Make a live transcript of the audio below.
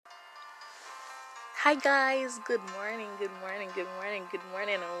Hi guys, good morning, good morning, good morning, good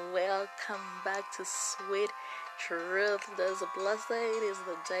morning, and welcome back to Sweet Truth. There's a blessed day. It is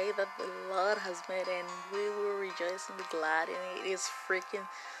the day that the Lord has made, and we will rejoice and be glad. And it is freaking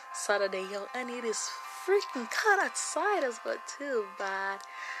Saturday, yo, and it is freaking cold outside as well too. But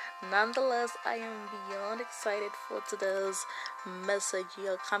nonetheless, I am beyond excited for today's message,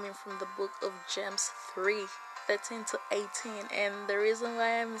 yo, coming from the book of James 3:13 to 18. And the reason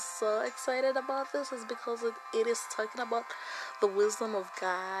why I'm so excited about this is because it is talking about the wisdom of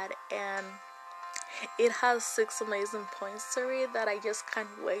God, and it has 6 amazing points to read that I just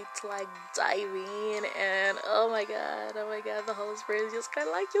can't wait to dive in. And oh my god, the Holy Spirit is just kind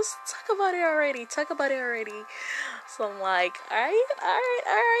of just talk about it already. So I'm like,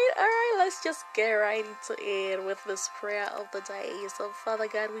 alright, let's just get right into it with this prayer of the day. So Father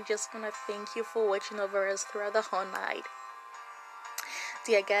God, we just want to thank you for watching over us throughout the whole night,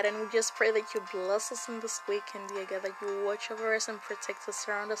 dear God, and we just pray that you bless us in this weekend, dear God, that you watch over us and protect us,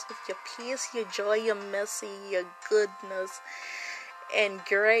 surround us with your peace, your joy, your mercy, your goodness, and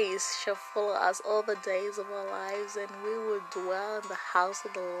grace shall follow us all the days of our lives, and we will dwell in the house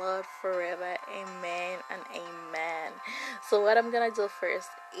of the Lord forever. Amen and amen. So what I'm gonna do first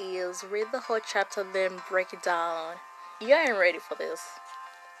is read the whole chapter, then break it down. You ain't ready for this.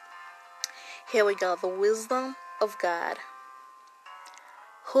 Here we go. The wisdom of God.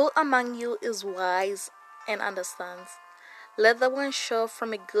 Who among you is wise and understands? Let the one show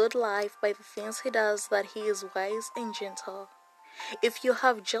from a good life by the things he does that he is wise and gentle. If you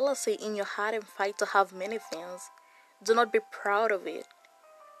have jealousy in your heart and fight to have many things, do not be proud of it.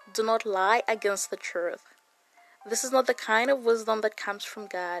 Do not lie against the truth. This is not the kind of wisdom that comes from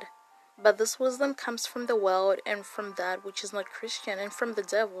God, but this wisdom comes from the world and from that which is not Christian and from the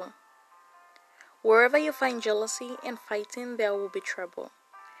devil. Wherever you find jealousy and fighting, there will be trouble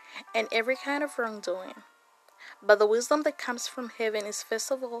and every kind of wrongdoing. But the wisdom that comes from heaven is first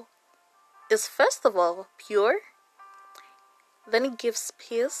of all pure. Then it gives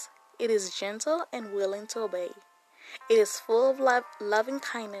peace. It is gentle and willing to obey. It is full of loving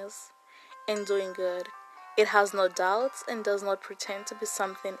kindness and doing good. It has no doubts and does not pretend to be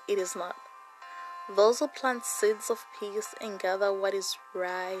something it is not. Those who plant seeds of peace and gather what is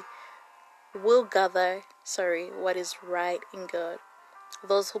right will gather what is right and good.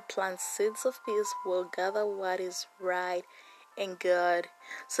 Those who plant seeds of peace will gather what is right and good.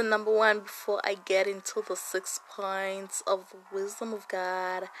 So number one, before I get into the 6 points of the wisdom of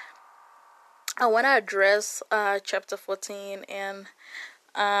God, I want to address chapter 14 and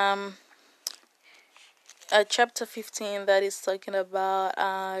chapter 15 that is talking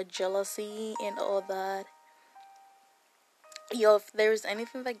about jealousy and all that. Yo, if there is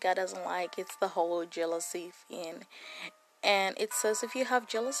anything that God doesn't like, it's the whole jealousy thing. And it says, if you have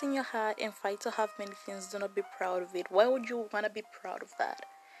jealousy in your heart and fight to have many things, do not be proud of it. Why would you want to be proud of that?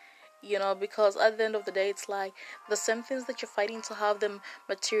 Because at the end of the day, it's like the same things that you're fighting to have, them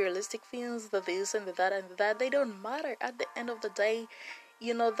materialistic things, the this and the that and the that, they don't matter. At the end of the day,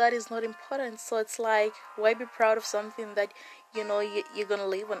 that is not important. So it's like, why be proud of something that, you're going to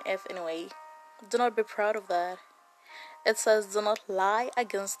live on earth anyway? Do not be proud of that. It says, do not lie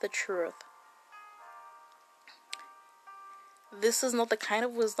against the truth. This is not the kind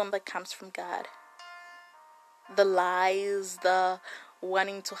of wisdom that comes from God. The lies, the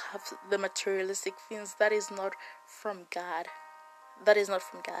wanting to have the materialistic things, that is not from God. That is not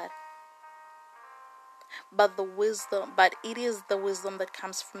from God. But it is the wisdom that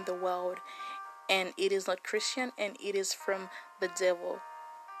comes from the world, and it is not Christian, and it is from the devil.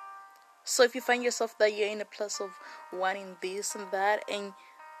 So if you find yourself that you're in a place of wanting this and that, and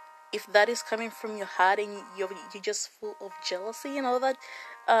if that is coming from your heart and you're just full of jealousy and all that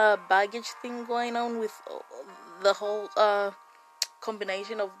baggage thing going on with the whole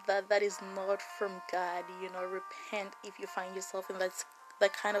combination of that is not from God. Repent if you find yourself in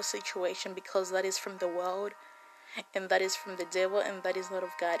that kind of situation, because that is from the world and that is from the devil and that is not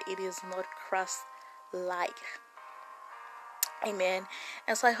of God. It is not Christ-like. Amen.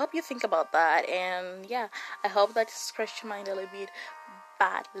 And so I hope you think about that, and yeah, I hope that scratched your mind a little bit.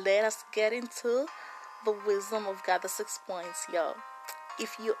 But let us get into the wisdom of God, the 6 points, yo.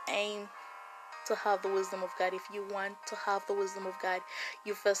 If you aim to have the wisdom of God, if you want to have the wisdom of God,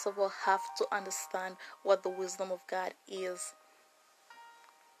 you first of all have to understand what the wisdom of God is.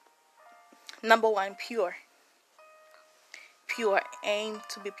 Number one, pure. Pure. Aim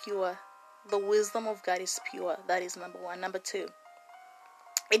to be pure. The wisdom of God is pure. That is number one. Number two,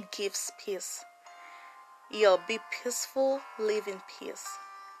 it gives peace. Yo, be peaceful, live in peace.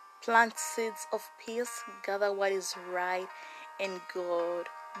 Plant seeds of peace, gather what is right and good.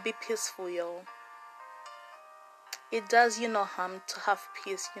 Be peaceful, yo. It does you no harm to have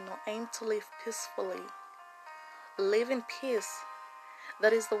peace. Aim to live peacefully. Live in peace.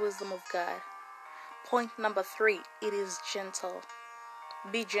 That is the wisdom of God. Point number 3, it is gentle.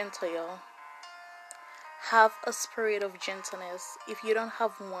 Be gentle, y'all. Have a spirit of gentleness. If you don't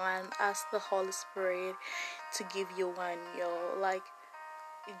have one, ask the Holy Spirit to give you one, yo. Like,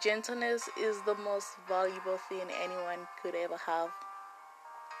 gentleness is the most valuable thing anyone could ever have.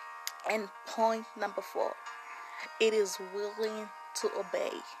 And point number 4, it is willing to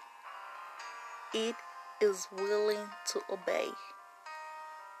obey. It is willing to obey.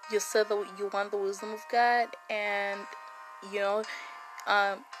 You said that you want the wisdom of God, and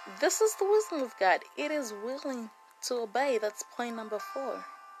this is the wisdom of God. It is willing to obey. That's point number 4.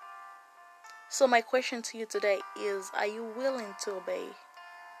 So my question to you today is, are you willing to obey?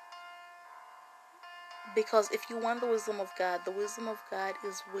 Because if you want the wisdom of God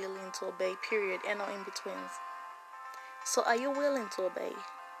is willing to obey, period, and no in-betweens. So are you willing to obey?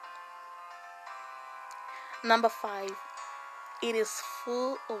 Number 5, it is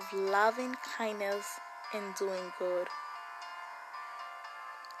full of loving kindness and doing good.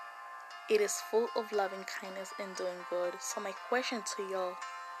 It is full of loving kindness and doing good. So my question to y'all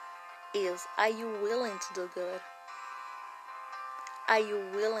is, are you willing to do good? Are you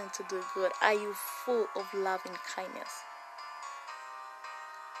willing to do good? Are you full of loving kindness?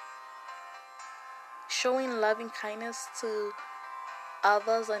 Showing loving kindness to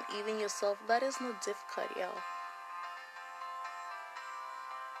others and even yourself, that is not difficult, y'all.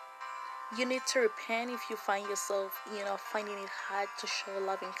 You need to repent if you find yourself, finding it hard to show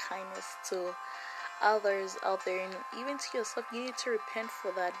loving kindness to others out there, and even to yourself. You need to repent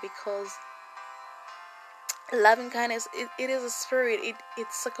for that, because loving kindness, it is a spirit.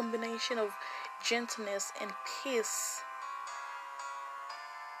 It's a combination of gentleness and peace,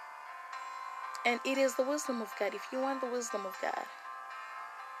 and it is the wisdom of God. If you want the wisdom of God,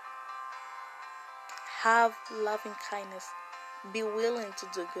 have loving kindness. Be willing to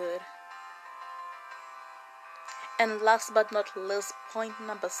do good. And last but not least, point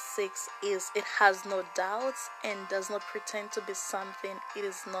number 6 is, it has no doubts and does not pretend to be something it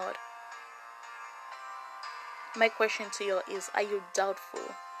is not. My question to you is, are you doubtful?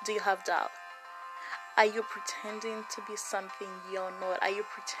 Do you have doubt? Are you pretending to be something you're not? Are you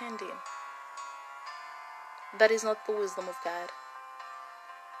pretending? That is not the wisdom of God.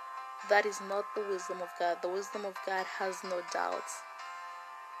 That is not the wisdom of God. The wisdom of God has no doubts.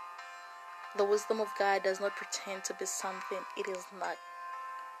 The wisdom of God does not pretend to be something it is not.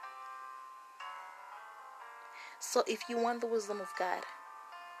 So if you want the wisdom of God,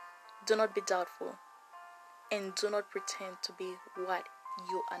 do not be doubtful, and do not pretend to be what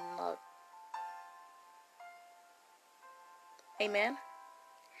you are not. Amen?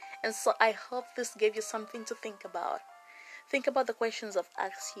 And so I hope this gave you something to think about. Think about the questions I've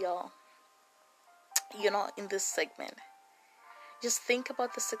asked y'all, in this segment. Just think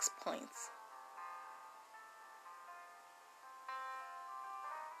about the 6 points.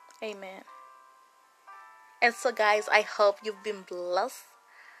 Amen. And so guys, I hope you've been blessed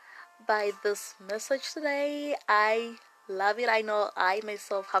by this message today. I love it. I know I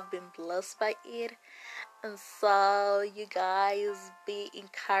myself have been blessed by it. And so you guys, be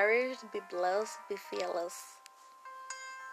encouraged, be blessed, be fearless.